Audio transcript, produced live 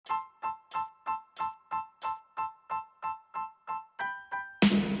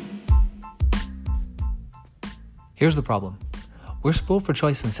Here's the problem. We're spoiled for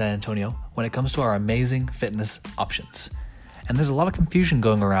choice in San Antonio when it comes to our amazing fitness options. And there's a lot of confusion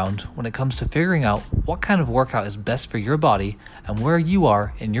going around when it comes to figuring out what kind of workout is best for your body and where you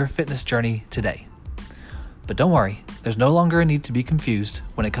are in your fitness journey today. But don't worry, there's no longer a need to be confused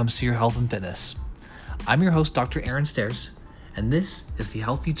when it comes to your health and fitness. I'm your host, Dr. Aaron Stairs, and this is the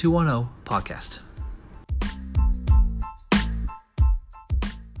Healthy 210 podcast.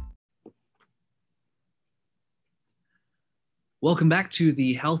 Welcome back to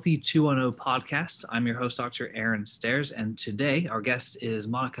the Healthy 210 podcast. I'm your host, Dr. Aaron Stairs, and today our guest is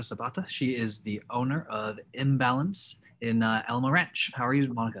Monica Zapata. She is the owner of Imbalance in Alamo Ranch. How are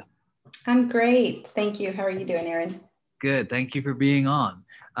you, Monica? I'm great. Thank you. How are you doing, Aaron? Good. Thank you for being on.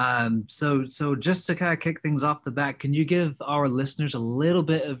 So just to kind of kick things off the bat, can you give our listeners a little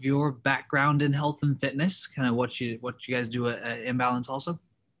bit of your background in health and fitness, kind of what you guys do at Imbalance also?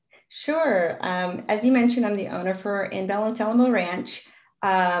 Sure. As you mentioned, I'm the owner for Imbalance Alamo Ranch.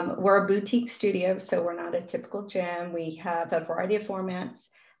 We're a boutique studio, so we're not a typical gym. We have a variety of formats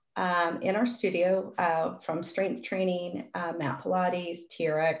in our studio, from strength training, mat Pilates,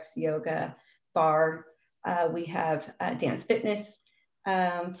 TRX, yoga, bar. We have dance fitness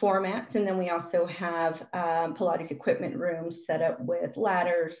formats, and then we also have Pilates equipment rooms set up with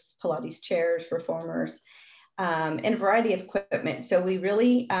ladders, Pilates chairs, reformers, and a variety of equipment. So we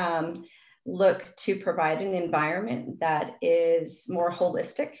really look to provide an environment that is more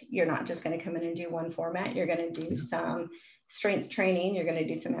holistic. You're not just going to come in and do one format. You're going to do some strength training. You're going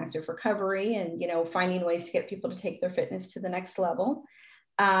to do some active recovery and, finding ways to get people to take their fitness to the next level.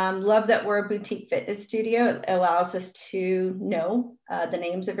 Love that we're a boutique fitness studio. It allows us to know the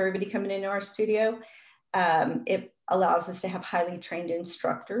names of everybody coming into our studio. It allows us to have highly trained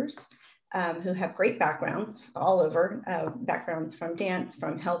instructors who have great backgrounds all over, backgrounds from dance,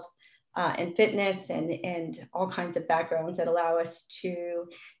 from health and fitness, and all kinds of backgrounds that allow us to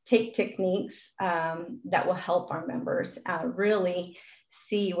take techniques that will help our members really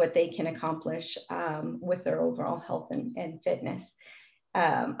see what they can accomplish with their overall health and fitness.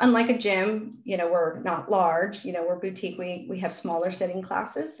 Unlike a gym, we're not large, we're boutique, we have smaller setting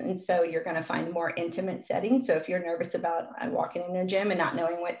classes. And so you're going to find more intimate settings. So if you're nervous about walking in a gym and not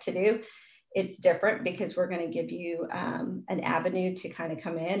knowing what to do, it's different because we're going to give you an avenue to kind of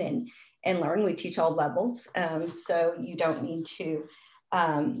come in and learn. We teach all levels. So you don't need to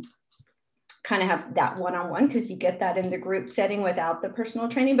kind of have that one-on-one because you get that in the group setting without the personal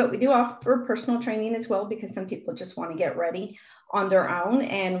training. But we do offer personal training as well because some people just want to get ready on their own,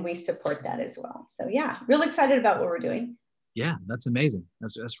 and we support that as well. So yeah, real excited about what we're doing. Yeah, that's amazing.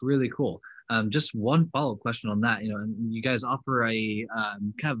 That's really cool. Just one follow-up question on that. And you guys offer a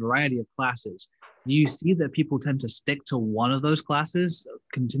kind of variety of classes. Do you see that people tend to stick to one of those classes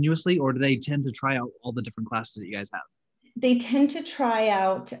continuously, or do they tend to try out all the different classes that you guys have? They tend to try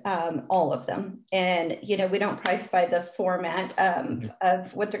out all of them. And, we don't price by the format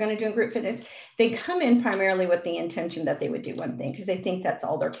of what they're going to do in group fitness. They come in primarily with the intention that they would do one thing because they think that's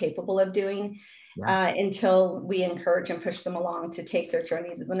all they're capable of doing. Until we encourage and push them along to take their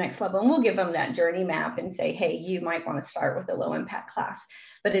journey to the next level. And we'll give them that journey map and say, hey, you might want to start with a low impact class.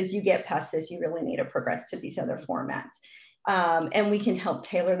 But as you get past this, you really need to progress to these other formats. And we can help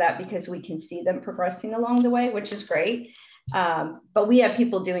tailor that because we can see them progressing along the way, which is great. But we have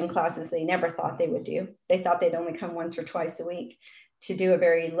people doing classes they never thought they would do. They thought they'd only come once or twice a week to do a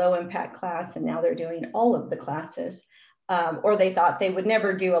very low impact class. And now they're doing all of the classes. Or they thought they would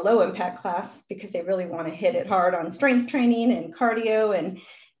never do a low impact class because they really want to hit it hard on strength training and cardio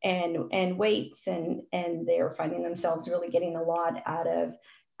and weights. And they're finding themselves really getting a lot out of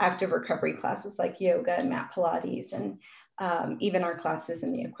active recovery classes like yoga and mat Pilates and even our classes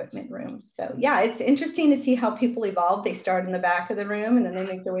in the equipment room. So yeah, it's interesting to see how people evolve. They start in the back of the room and then they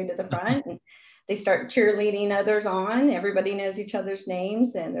make their way to the front and they start cheerleading others on. Everybody knows each other's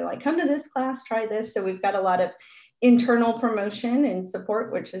names and they're like, come to this class, try this. So we've got a lot of internal promotion and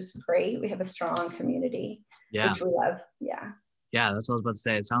support, which is great. We have a strong community, which we love. Yeah, that's what I was about to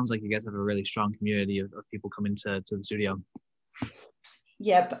say. It sounds like you guys have a really strong community of people coming to the studio.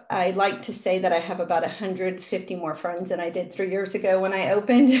 Yep. I like to say that I have about 150 more friends than I did 3 years ago when I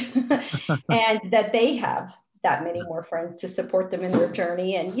opened and that they have that many more friends to support them in their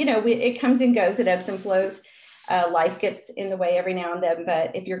journey. And, it comes and goes, it ebbs and flows. Life gets in the way every now and then,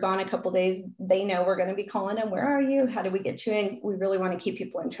 but if you're gone a couple days, they know we're going to be calling them. Where are you? How do we get you in? We really want to keep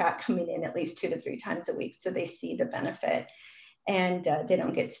people on track coming in at least 2 to 3 times a week so they see the benefit and they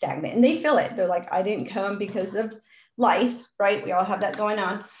don't get stagnant and they feel it. They're like, I didn't come because of life, right? We all have that going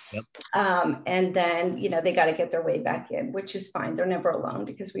on. Yep. And then, they got to get their way back in, which is fine. They're never alone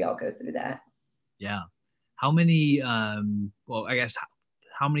because we all go through that. Yeah. how many, well, I guess,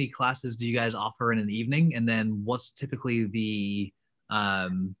 how many classes do you guys offer in an evening? And then what's typically the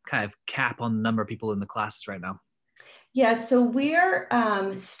kind of cap on the number of people in the classes right now? Yeah, so we're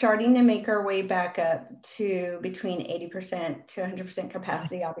starting to make our way back up to between 80% to 100%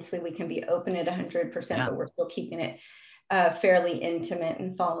 capacity. Obviously, we can be open at 100%, Yeah, but we're still keeping it fairly intimate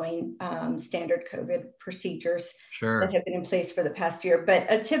and following standard COVID procedures that sure. have been in place for the past year. But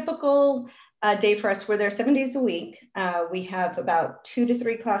a typical day for us, we're there 7 days a week. We have about 2 to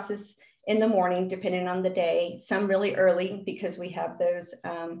 3 classes in the morning, depending on the day, some really early because we have those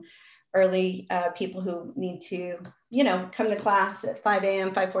early people who need to, come to class at 5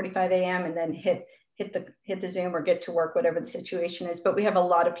 a.m., 5:45 a.m., and then hit the Zoom or get to work, whatever the situation is. But we have a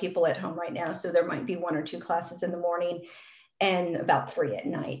lot of people at home right now, so there might be 1 or 2 classes in the morning and about 3 at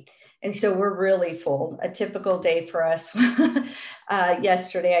night. And so we're really full. A typical day for us.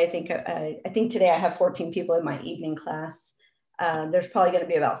 Yesterday, I think today I have 14 people in my evening class. There's probably going to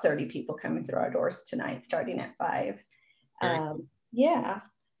be about 30 people coming through our doors tonight, starting at 5. Very cool. Yeah.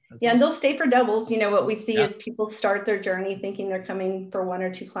 That's Yeah, and awesome. they'll stay for doubles. What we see Yeah. is people start their journey thinking they're coming for 1 or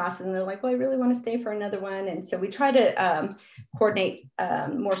 2 classes, and they're like, well, I really want to stay for another one. And so we try to coordinate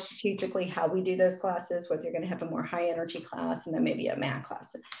more strategically how we do those classes, whether you're going to have a more high energy class and then maybe a math class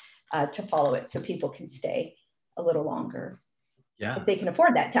to follow it so people can stay a little longer if Yeah. they can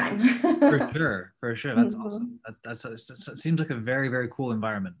afford that time. For sure, for sure. That's awesome. Mhm. It seems like a very, very cool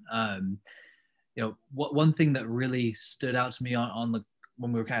environment. What one thing that really stood out to me on the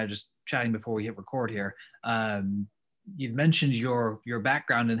when we were kind of just chatting before we hit record here, you'd mentioned your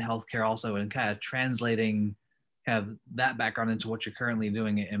background in healthcare also, and kind of translating kind of that background into what you're currently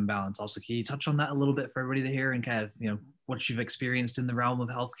doing at Imbalance. Also, can you touch on that a little bit for everybody to hear, and kind of what you've experienced in the realm of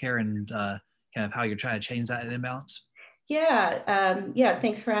healthcare, and kind of how you're trying to change that in Imbalance? Yeah,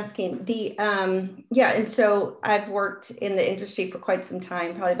 thanks for asking. Yeah, and so I've worked in the industry for quite some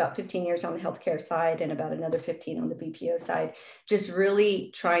time, probably about 15 years on the healthcare side and about another 15 on the BPO side, just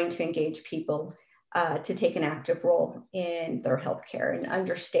really trying to engage people to take an active role in their healthcare and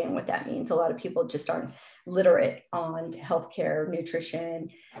understand what that means. A lot of people just aren't literate on healthcare, nutrition,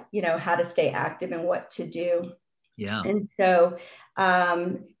 how to stay active and what to do. Yeah. And so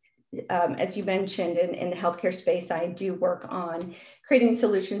as you mentioned, in the healthcare space, I do work on creating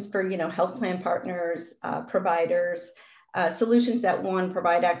solutions for, health plan partners, providers, solutions that one,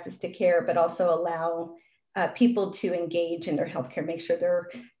 provide access to care, but also allow people to engage in their healthcare, make sure they're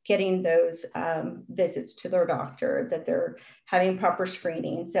getting those visits to their doctor, that they're having proper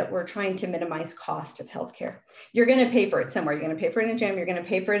screenings, that we're trying to minimize cost of healthcare. You're going to pay for it somewhere. You're going to pay for it in a gym. You're going to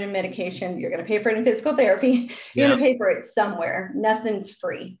pay for it in medication. You're going to pay for it in physical therapy. You're Yeah. going to pay for it somewhere. Nothing's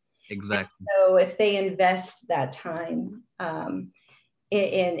free. Exactly. So if they invest that time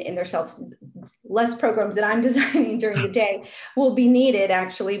in themselves, less programs that I'm designing during the day will be needed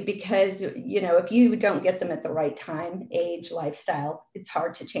actually, because, if you don't get them at the right time, age, lifestyle, it's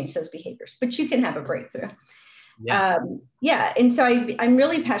hard to change those behaviors, but you can have a breakthrough. Yeah. Yeah. And so I'm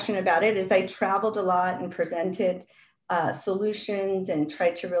really passionate about it as I traveled a lot and presented solutions and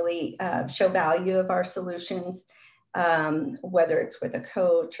tried to really show value of our solutions, whether it's with a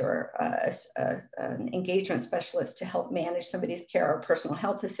coach or an engagement specialist to help manage somebody's care or a personal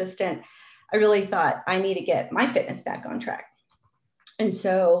health assistant. I really thought I need to get my fitness back on track. And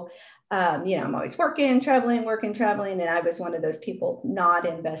so, I'm always working, traveling, and I was one of those people not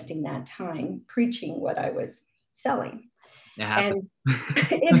investing that time preaching what I was selling. It happened.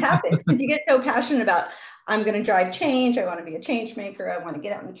 And it happens because you get so passionate about, I'm going to drive change. I want to be a change maker. I want to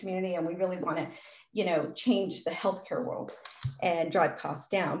get out in the community. And we really want to, change the healthcare world and drive costs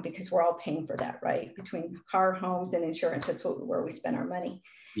down because we're all paying for that, right? Between car, homes, and insurance, that's where we spend our money.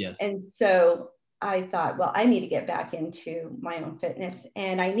 Yes. And so I thought, well, I need to get back into my own fitness,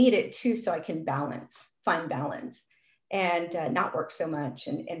 and I need it too so I can find balance and not work so much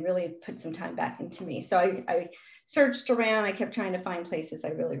and really put some time back into me. So I searched around. I kept trying to find places I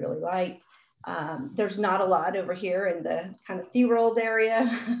really, really liked. There's not a lot over here in the kind of SeaWorld area.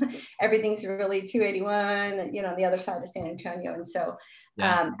 Everything's really 281, on the other side of San Antonio. And so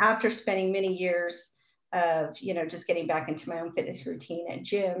Yeah. after spending many years of, just getting back into my own fitness routine at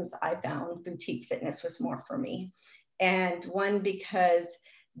gyms, I found boutique fitness was more for me. And one, because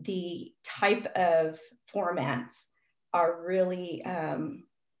the type of formats are really,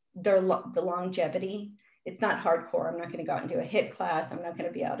 the longevity. It's not hardcore. I'm not going to go out and do a HIIT class. I'm not going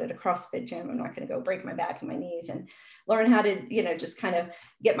to be out at a CrossFit gym. I'm not going to go break my back and my knees and learn how to, just kind of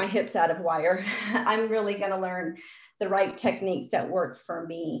get my hips out of wire. I'm really going to learn the right techniques that work for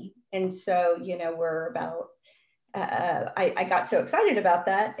me. And so, we're about, I got so excited about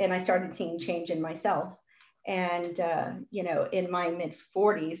that and I started seeing change in myself. And, in my mid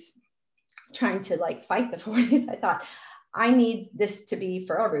 40s, trying to like fight the 40s, I thought, I need this to be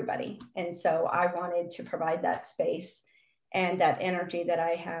for everybody. And so I wanted to provide that space and that energy that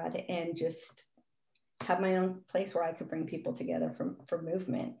I had, and just have my own place where I could bring people together for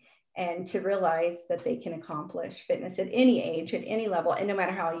movement, and to realize that they can accomplish fitness at any age, at any level, and no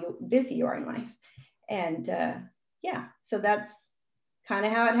matter how busy you are in life. And yeah, so that's kind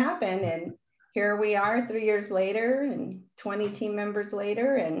of how it happened. And here we are 3 years later, and 20 team members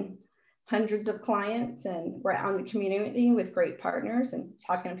later, and hundreds of clients, and we're out in the community with great partners and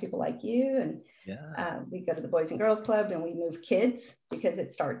talking to people like you. And Yeah. we go to the Boys and Girls Club, and we move kids because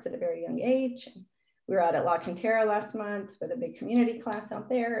it starts at a very young age. We were out at La Cantera last month with a big community class out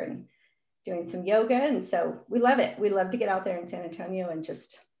there, and doing some yoga. And so we love it. We love to get out there in San Antonio and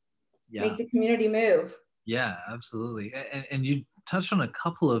just Yeah. make the community move. Yeah, absolutely. And you touched on a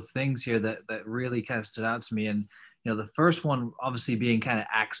couple of things here that really kind of stood out to me. And, the first one obviously being kind of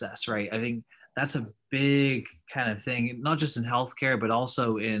access, right? I think that's a big kind of thing, not just in healthcare, but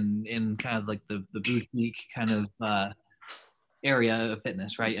also in kind of like the boutique kind of area of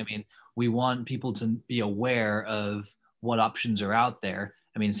fitness, right? I mean, we want people to be aware of what options are out there.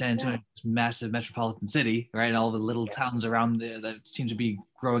 I mean, San Antonio is a massive metropolitan city, right? And all the little towns around there that seem to be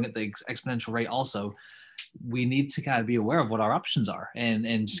growing at the exponential rate also. We need to kind of be aware of what our options are,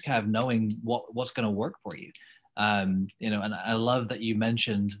 and just kind of knowing what's going to work for you. And I love that you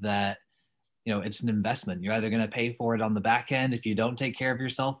mentioned that, it's an investment. You're either going to pay for it on the back end if you don't take care of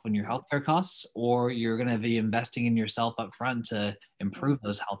yourself when your healthcare costs, or you're going to be investing in yourself up front to improve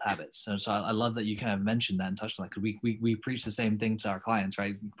those health habits. So I love that you kind of mentioned that and touched on that, because we preach the same thing to our clients,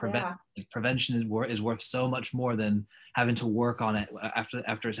 right? Yeah. Prevention is worth so much more than having to work on it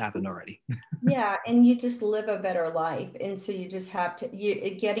after it's happened already. Yeah, and you just live a better life. And so you just have to,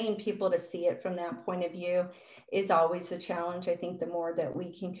 getting people to see it from that point of view is always the challenge. I think the more that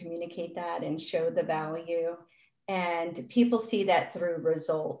we can communicate that and show the value, and people see that through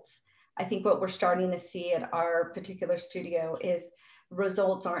results. I think what we're starting to see at our particular studio is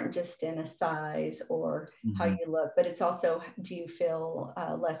results aren't just in a size or how Mhm. you look, but it's also, do you feel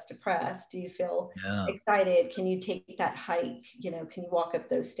less depressed? Do you feel Yeah. excited? Can you take that hike? Can you walk up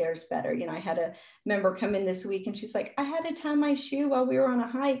those stairs better? I had a member come in this week, and she's like, I had to tie my shoe while we were on a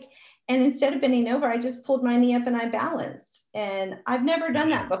hike. And instead of bending over, I just pulled my knee up and I balanced. And I've never done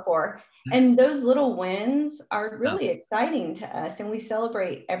that Nice. before. And those little wins are Yeah. really exciting to us. And we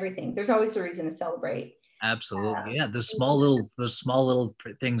celebrate everything. There's always a reason to celebrate. Absolutely. Yeah. Um, Those small little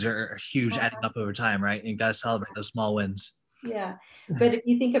things are huge, adding up over time, right? You got to celebrate those small wins. Yeah. But if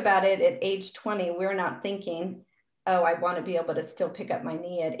you think about it, at age 20, we're not thinking, oh, I want to be able to still pick up my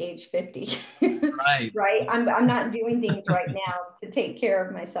knee at age 50. Right. Right. I'm not doing things right now to take care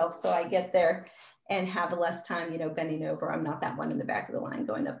of myself. So I get there and have less time, bending over. I'm not that one in the back of the line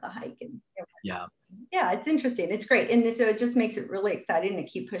going up the hike. And Yeah. yeah, it's interesting. It's great. And so it just makes it really exciting to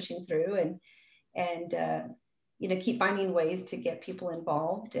keep pushing through, and keep finding ways to get people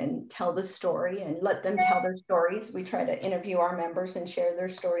involved and tell the story and let them tell their stories. We try to interview our members and share their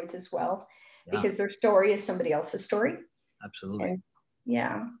stories as well, Yeah. because their story is somebody else's story. Absolutely. And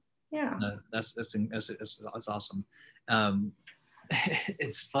yeah, yeah, No, that's awesome. Um,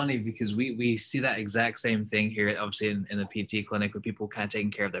 it's funny because we see that exact same thing here, obviously in the PT clinic, with people kind of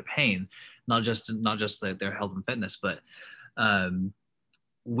taking care of their pain, not just their health and fitness, but um,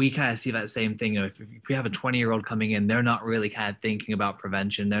 we kind of see that same thing. If we have a 20-year-old coming in, they're not really kind of thinking about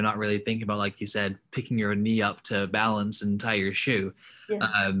prevention. They're not really thinking about, like you said, picking your knee up to balance and tie your shoe. yeah,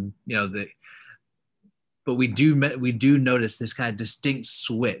 Um, you know, the, but we do notice this kind of distinct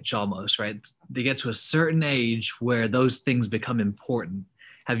switch almost, right? They get to a certain age where those things become important.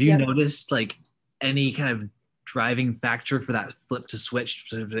 Have you yep. noticed like any kind of driving factor for that flip to switch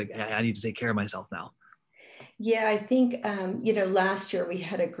to like, I need to take care of myself now? Yeah, I think, last year we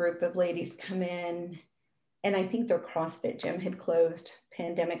had a group of ladies come in, and I think their CrossFit gym had closed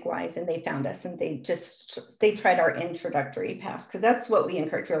pandemic wise, and they found us, and they tried our introductory pass, because that's what we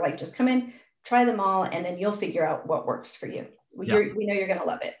encourage. We're like, just come in, try them all, and then you'll figure out what works for you. Yeah. We know you're going to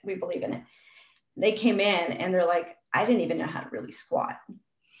love it. We believe in it. They came in and they're like, I didn't even know how to really squat.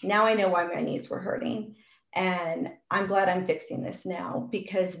 Now I know why my knees were hurting. And I'm glad I'm fixing this now,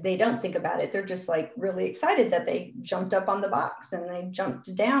 because they don't think about it. They're just like really excited that they jumped up on the box and they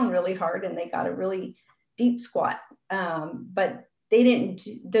jumped down really hard and they got a really deep squat. But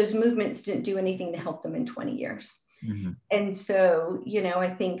those movements didn't do anything to help them in 20 years. Mm-hmm. And so, I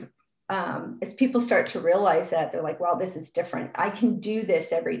think as people start to realize that, they're like, wow, this is different. I can do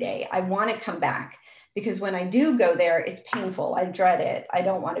this every day. I want to come back. because when I do go there, it's painful. I dread it. I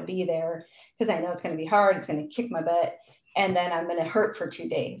don't want to be there because I know it's going to be hard. It's going to kick my butt. And then I'm going to hurt for 2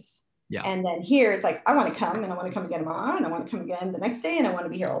 days. Yeah. And then here it's like, I want to come, and I want to come again tomorrow, and I want to come again the next day, and I want to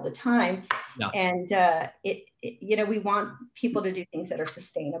be here all the time. Yeah. And we want people to do things that are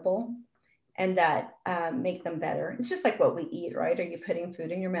sustainable and that make them better. It's just like what we eat, right? Are you putting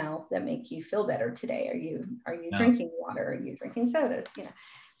food in your mouth that make you feel better today? Are you drinking water? Are you drinking sodas?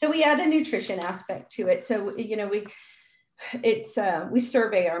 So we add a nutrition aspect to it. So we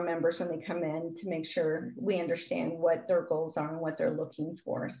survey our members when they come in to make sure we understand what their goals are and what they're looking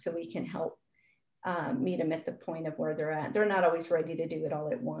for, so we can help meet them at the point of where they're at. They're not always ready to do it all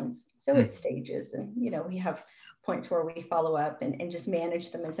at once, so it's stages, and we have points where we follow up and just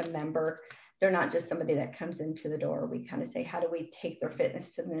manage them as a member. They're not just somebody that comes into the door. We kind of say, how do we take their fitness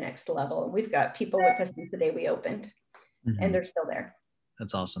to the next level? And we've got people with us since the day we opened, and they're still there.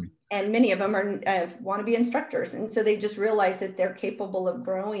 That's awesome. And many of them want to be instructors. And so they just realize that they're capable of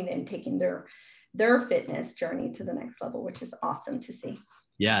growing and taking their fitness journey to the next level, which is awesome to see.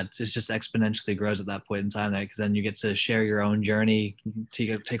 Yeah, it just exponentially grows at that point in time there, because then you get to share your own journey,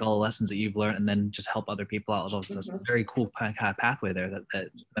 to take all the lessons that you've learned, and then just help other people out. Also, it's a very cool kind of pathway there that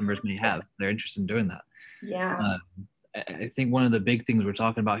members may have. They're interested in doing that. Yeah. I think one of the big things we're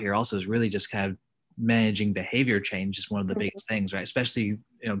talking about here also is really just kind of managing behavior change is one of the biggest things, right? Especially,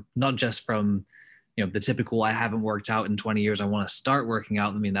 not just from, the typical, I haven't worked out in 20 years, I want to start working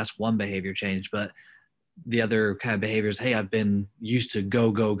out. I mean, that's one behavior change, but the other kind of behaviors, hey, I've been used to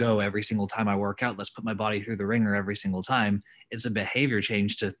go every single time I work out. Let's put my body through the ringer every single time. It's a behavior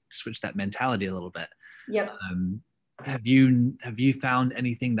change to switch that mentality a little bit. Yep. Have you found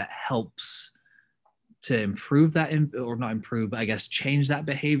anything that helps to improve that, or not improve, but I guess change that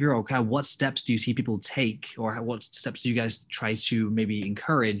behavior? Or kind of what steps do you see people take, or what steps do you guys try to maybe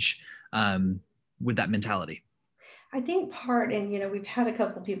encourage with that mentality? I think we've had a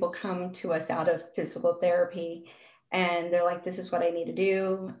couple people come to us out of physical therapy, and they're like, this is what I need to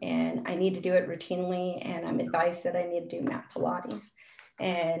do, and I need to do it routinely, and I'm advised that I need to do mat Pilates.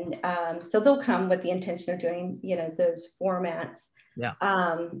 And so they'll come with the intention of doing, those formats. Yeah.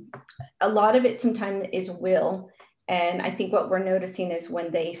 A lot of it sometimes is will. And I think what we're noticing is when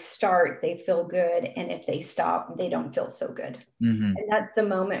they start, they feel good. And if they stop, they don't feel so good. And that's the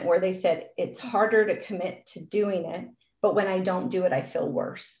moment where they said, it's harder to commit to doing it, but when I don't do it, I feel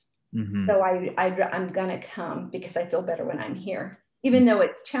worse. So I'm going to come because I feel better when I'm here, even though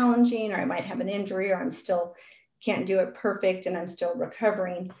it's challenging, or I might have an injury, or I'm still can't do it perfect and I'm still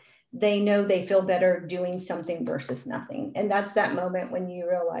recovering. They know they feel better doing something versus nothing. And that's that moment when you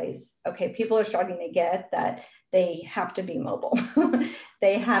realize, okay, people are starting to get that they have to be mobile.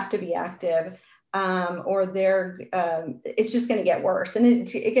 They have to be active, or it's just going to get worse. And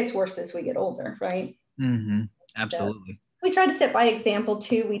it gets worse as we get older, right? Absolutely. So we try to set by example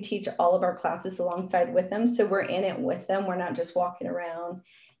too. We teach all of our classes alongside with them. So we're in it with them. We're not just walking around,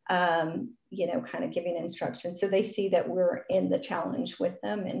 kind of giving instructions. So they see that we're in the challenge with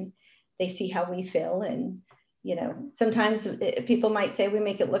them, and they see how we feel. And, sometimes people might say we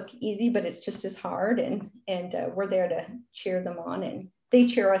make it look easy, but it's just as hard. And we're there to cheer them on, and they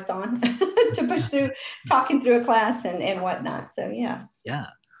cheer us on to push through, talking through a class and whatnot. So, yeah. Yeah.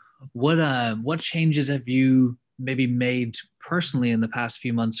 What changes have you maybe made personally in the past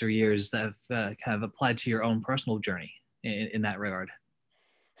few months or years that have kind of applied to your own personal journey in that regard?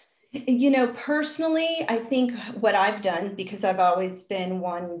 Personally, I think what I've done, because I've always been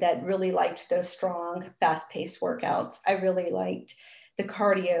one that really liked those strong, fast-paced workouts. I really liked the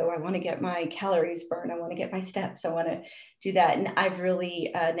cardio. I want to get my calories burned. I want to get my steps. I want to do that. And I've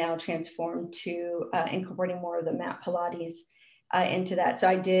really now transformed to incorporating more of the mat Pilates into that. So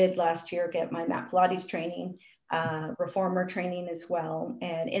I did last year get my mat Pilates training, reformer training as well.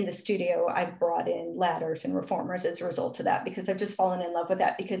 And in the studio, I've brought in ladders and reformers as a result of that, because I've just fallen in love with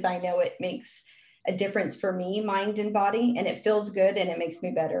that, because I know it makes a difference for me, mind and body, and it feels good and it makes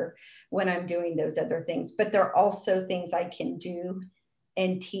me better when I'm doing those other things. But there are also things I can do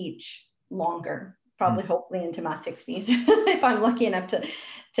and teach longer, probably hopefully into my 60s, if I'm lucky enough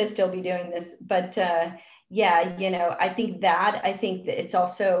to still be doing this. But I think that it's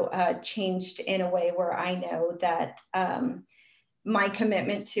also changed in a way where I know that my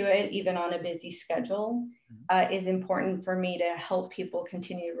commitment to it, even on a busy schedule, is important for me to help people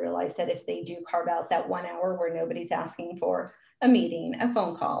continue to realize that if they do carve out that 1 hour where nobody's asking for a meeting, a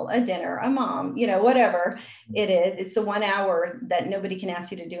phone call, a dinner, a mom, whatever it is, it's the 1 hour that nobody can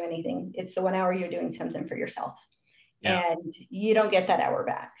ask you to do anything. It's the 1 hour you're doing something for yourself. Yeah. And you don't get that hour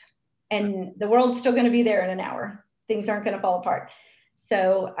back. And the world's still going to be there in an hour. Things aren't going to fall apart.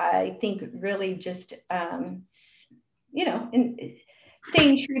 So I think really just,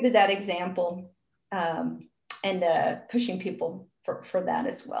 staying true to that example, um, and pushing people for that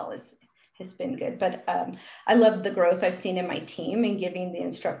as well has been good. But I love the growth I've seen in my team and giving the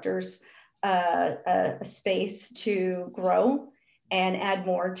instructors a space to grow and add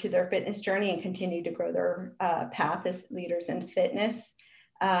more to their fitness journey and continue to grow their path as leaders in fitness,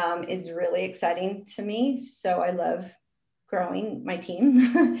 is really exciting to me. So I love growing my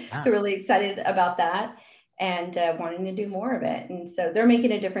team. Yeah. So really excited about that, and wanting to do more of it. And so they're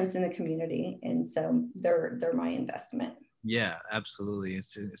making a difference in the community. And so they're my investment. Yeah, absolutely.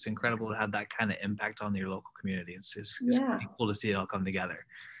 It's incredible to have that kind of impact on your local community. It's Yeah. pretty cool to see it all come together.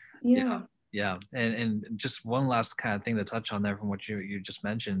 Yeah. Yeah. Yeah. And just one last kind of thing to touch on there from what you just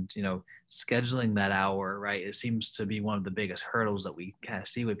mentioned, scheduling that hour, right? It seems to be one of the biggest hurdles that we kind of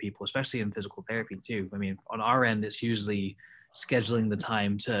see with people, especially in physical therapy too. I mean, on our end, it's usually scheduling the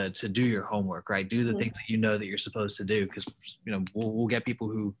time to do your homework, right? Do the things that you know that you're supposed to do. Cause we'll get people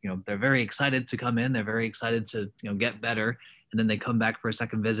who, they're very excited to come in. They're very excited to, get better. And then they come back for a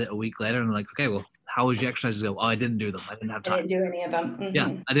second visit a week later and they're like, okay, well, how was your exercises go? Oh, I didn't do them. I didn't have I time. didn't do any of them.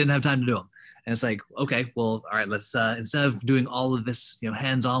 Yeah, I didn't have time to do them. And it's like, okay, well, all right, let's instead of doing all of this,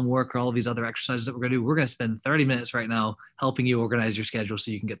 hands-on work or all of these other exercises that we're gonna do, we're gonna spend 30 minutes right now helping you organize your schedule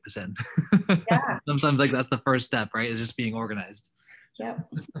so you can get this in. Yeah. Sometimes like that's the first step, right? Is just being organized. Yep.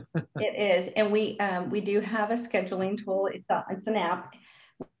 It is. And we do have a scheduling tool. It's an app.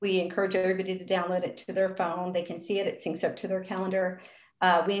 We encourage everybody to download it to their phone. They can see it. It syncs up to their calendar.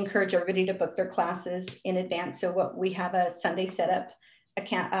 We encourage everybody to book their classes in advance. So what we have a Sunday setup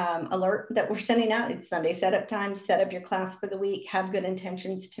account alert that we're sending out. It's Sunday setup time. Set up your class for the week. Have good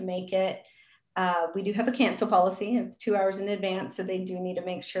intentions to make it. We do have a cancel policy of 2 hours in advance. So they do need to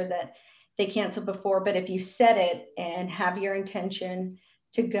make sure that they cancel before. But if you set it and have your intention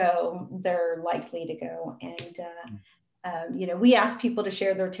to go, they're likely to go. And we ask people to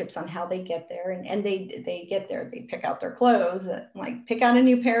share their tips on how they get there, and they get there. They pick out their clothes, like pick out a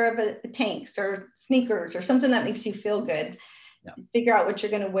new pair of tanks or sneakers or something that makes you feel good. Yeah. Figure out what you're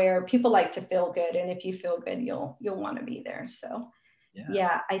going to wear. People like to feel good, and if you feel good, you'll want to be there. So,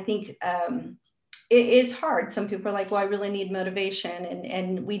 yeah I think it is hard. Some people are like, well, I really need motivation,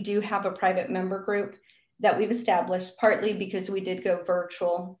 and we do have a private member group that we've established, partly because we did go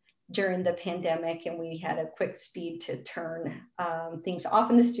virtual during the pandemic, and we had a quick speed to turn things off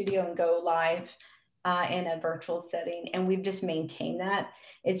in the studio and go live in a virtual setting. And we've just maintained that.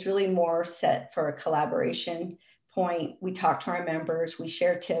 It's really more set for a collaboration point. We talk to our members, we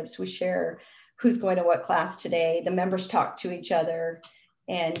share tips, we share who's going to what class today. The members talk to each other.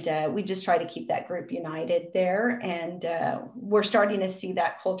 And we just try to keep that group united there. And we're starting to see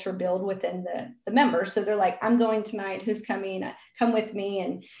that culture build within the members. So they're like, I'm going tonight. Who's coming? Come with me.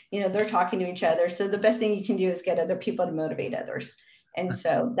 And, they're talking to each other. So the best thing you can do is get other people to motivate others. And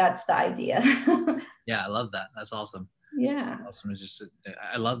so that's the idea. Yeah, I love that. That's awesome. Yeah. Awesome. It's just,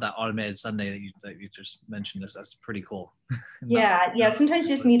 I love that automated Sunday that you just mentioned. That's pretty cool. Yeah. Sometimes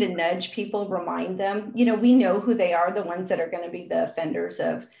you just need to nudge people, remind them. We know who they are, the ones that are going to be the offenders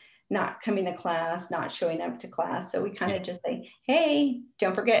of not coming to class, not showing up to class. So we kind of just say, hey,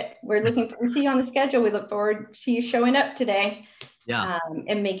 don't forget, we see you on the schedule. We look forward to you showing up today. Yeah.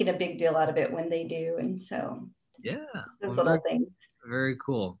 And making a big deal out of it when they do. And so those little things. Very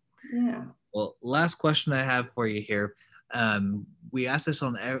cool. Yeah. Well, last question I have for you here. We ask this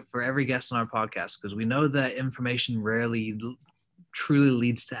for every guest on our podcast because we know that information rarely truly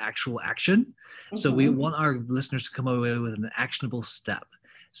leads to actual action. Mm-hmm. So we want our listeners to come away with an actionable step.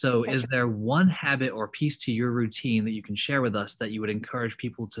 So is there one habit or piece to your routine that you can share with us that you would encourage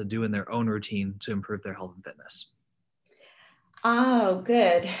people to do in their own routine to improve their health and fitness? Oh,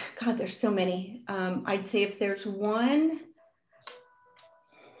 good. God, there's so many. I'd say if there's one,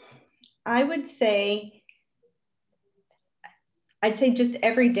 I'd say just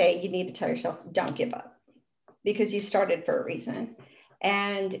every day you need to tell yourself, don't give up, because you started for a reason.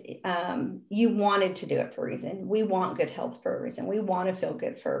 And you wanted to do it for a reason. We want good health for a reason. We want to feel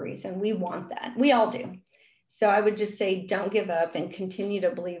good for a reason. We want that. We all do. So I would just say, don't give up and continue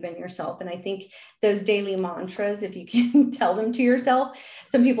to believe in yourself. And I think those daily mantras, if you can tell them to yourself,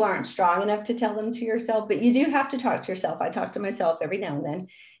 some people aren't strong enough to tell them to yourself, but you do have to talk to yourself. I talk to myself every now and then,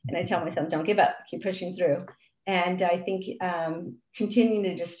 and I tell myself, don't give up, keep pushing through. And I think continuing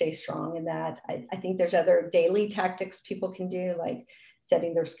to just stay strong in that. I think there's other daily tactics people can do, like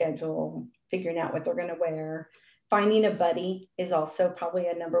setting their schedule, figuring out what they're going to wear. Finding a buddy is also probably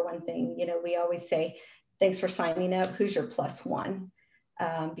a number one thing. We always say, thanks for signing up. Who's your plus one?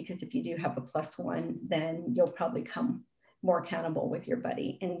 Because if you do have a plus one, then you'll probably come more accountable with your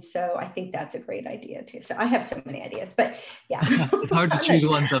buddy. And so I think that's a great idea too. So I have so many ideas, but yeah. It's hard to choose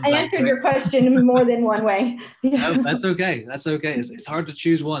one sometimes. I answered your question more than one way. Yeah. No, that's okay. That's okay. It's hard to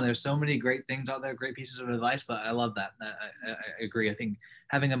choose one. There's so many great things out there, great pieces of advice, but I love that. I agree. I think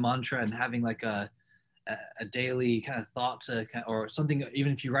having a mantra and having like a daily kind of thought or something,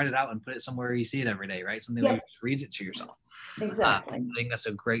 even if you write it out and put it somewhere you see it every day, right? Something that you just read it to yourself. Exactly. I think that's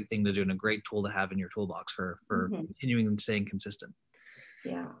a great thing to do and a great tool to have in your toolbox for continuing and staying consistent.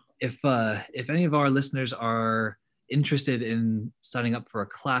 Yeah. If any of our listeners are interested in signing up for a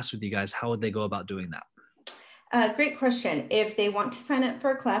class with you guys, how would they go about doing that? Great question. If they want to sign up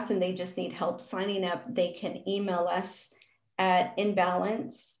for a class and they just need help signing up, they can email us at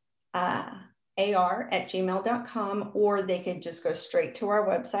imbalancear@gmail.com, or they could just go straight to our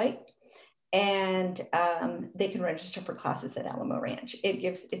website, and they can register for classes at Alamo Ranch.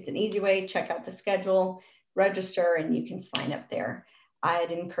 It's an easy way. Check out the schedule, register, and you can sign up there.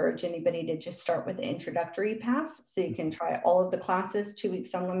 I'd encourage anybody to just start with the introductory pass, so you can try all of the classes, 2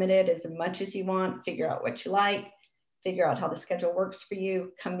 weeks unlimited, as much as you want, figure out what you like, figure out how the schedule works for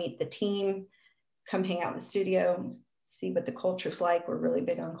you, come meet the team, come hang out in the studio, see what the culture's like. We're really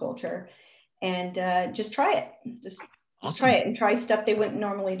big on culture, and just try it. Just try it and try stuff they wouldn't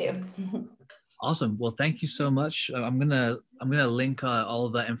normally do. Awesome. Well, thank you so much. I'm gonna link all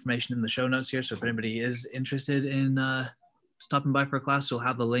of that information in the show notes here. So if anybody is interested in stopping by for a class, you'll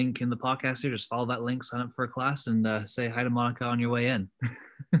have the link in the podcast here. Just follow that link, sign up for a class, and say hi to Monica on your way in.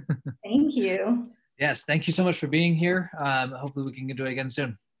 Thank you. Yes, thank you so much for being here. Hopefully we can do it again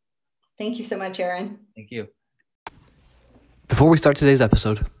soon. Thank you so much, Aaron. Thank you. Before we start today's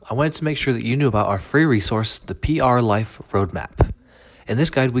episode, I wanted to make sure that you knew about our free resource, the PR Life Roadmap. In this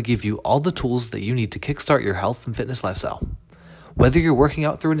guide, we give you all the tools that you need to kickstart your health and fitness lifestyle. Whether you're working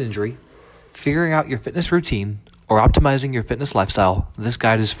out through an injury, figuring out your fitness routine, or optimizing your fitness lifestyle, this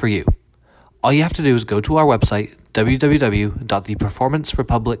guide is for you. All you have to do is go to our website,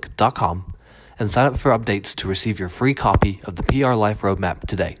 www.theperformancerepublic.com, and sign up for updates to receive your free copy of the PR Life Roadmap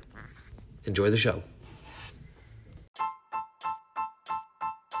today. Enjoy the show.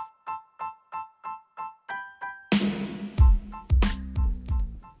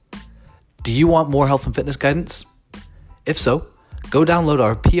 Do you want more health and fitness guidance? If so, go download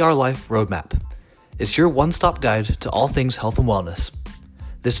our PR Life Roadmap. It's your one-stop guide to all things health and wellness.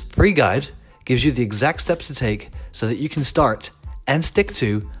 This free guide gives you the exact steps to take so that you can start and stick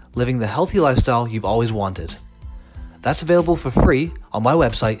to living the healthy lifestyle you've always wanted. That's available for free on my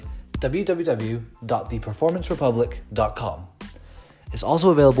website, www.theperformancerepublic.com. It's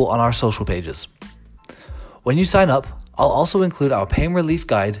also available on our social pages. When you sign up, I'll also include our pain relief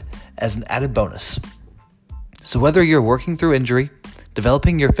guide as an added bonus. So whether you're working through injury,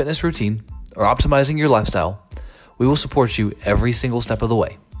 developing your fitness routine, or optimizing your lifestyle, we will support you every single step of the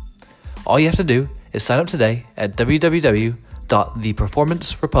way. All you have to do is sign up today at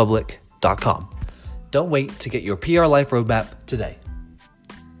www.theperformancerepublic.com. Don't wait to get your PR Life Roadmap today.